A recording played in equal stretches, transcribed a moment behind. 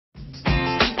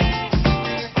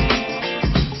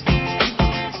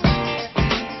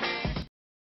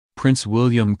Prince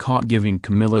William caught giving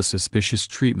Camilla suspicious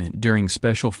treatment during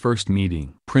special first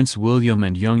meeting. Prince William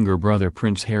and younger brother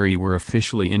Prince Harry were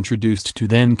officially introduced to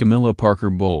then Camilla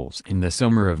Parker Bowles in the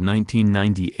summer of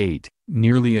 1998,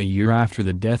 nearly a year after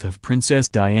the death of Princess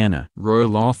Diana.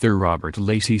 Royal author Robert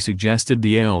Lacey suggested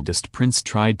the eldest prince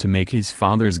tried to make his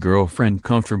father's girlfriend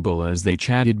comfortable as they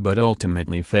chatted but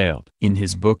ultimately failed. In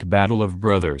his book Battle of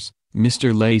Brothers,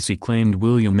 Mr. Lacey claimed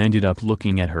William ended up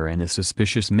looking at her in a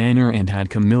suspicious manner and had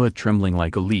Camilla trembling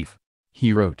like a leaf.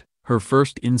 He wrote, "Her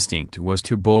first instinct was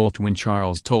to bolt when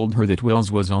Charles told her that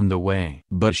Wells was on the way.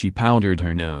 But she powdered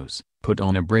her nose, put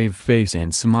on a brave face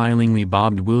and smilingly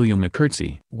bobbed William a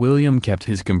curtsy." William kept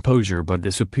his composure, but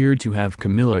this appeared to have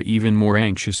Camilla even more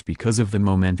anxious because of the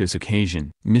momentous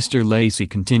occasion. Mr. Lacey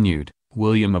continued,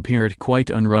 "William appeared quite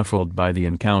unruffled by the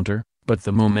encounter, but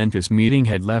the momentous meeting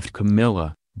had left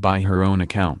Camilla, by her own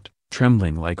account,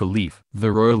 trembling like a leaf."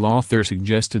 The royal author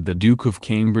suggested the Duke of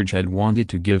Cambridge had wanted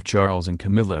to give Charles and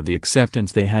Camilla the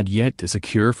acceptance they had yet to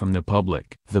secure from the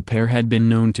public. The pair had been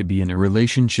known to be in a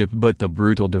relationship, but the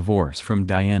brutal divorce from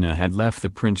Diana had left the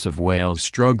Prince of Wales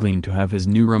struggling to have his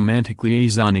new romantic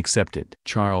liaison accepted.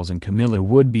 Charles and Camilla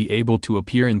would be able to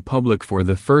appear in public for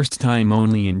the first time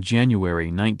only in January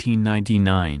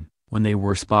 1999. When they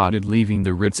were spotted leaving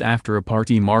the Ritz after a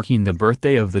party marking the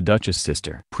birthday of the Duchess'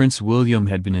 sister. Prince William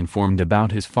had been informed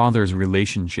about his father's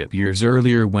relationship years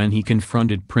earlier when he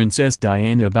confronted Princess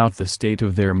Diana about the state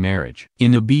of their marriage.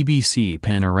 In a BBC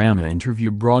Panorama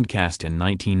interview broadcast in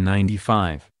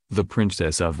 1995, the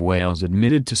Princess of Wales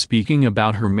admitted to speaking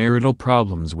about her marital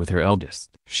problems with her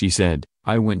eldest. She said,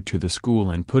 "I went to the school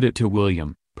and put it to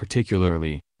William,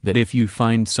 particularly, that if you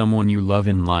find someone you love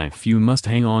in life you must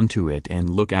hang on to it and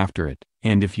look after it,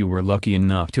 and if you were lucky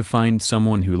enough to find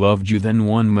someone who loved you then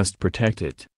one must protect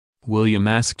it." William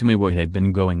asked me what had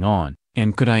been going on,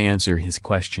 and could I answer his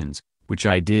questions, which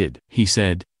I did. He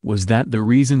said, "Was that the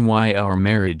reason why our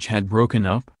marriage had broken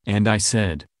up?" And I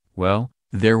said, "Well,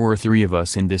 there were three of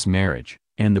us in this marriage,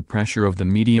 and the pressure of the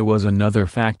media was another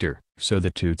factor. So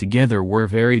the two together were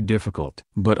very difficult.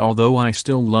 But although I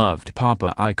still loved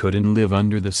Papa, I couldn't live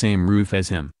under the same roof as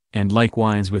him, and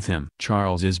likewise with him."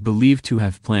 Charles is believed to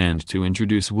have planned to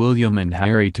introduce William and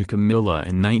Harry to Camilla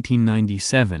in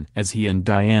 1997, as he and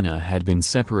Diana had been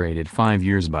separated 5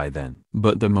 years by then.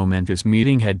 But the momentous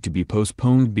meeting had to be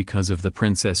postponed because of the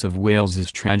Princess of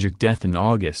Wales's tragic death in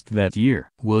August that year.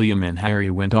 William and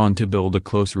Harry went on to build a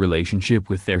close relationship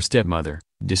with their stepmother,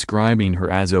 describing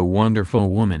her as a wonderful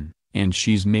woman, and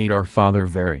she's made our father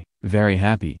very, very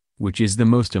happy, which is the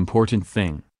most important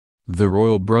thing. The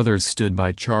royal brothers stood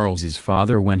by Charles's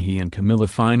father when he and Camilla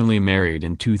finally married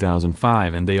in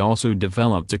 2005, and they also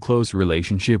developed a close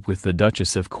relationship with the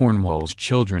Duchess of Cornwall's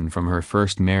children from her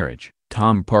first marriage,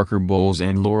 Tom Parker Bowles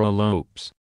and Laura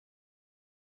Lopes.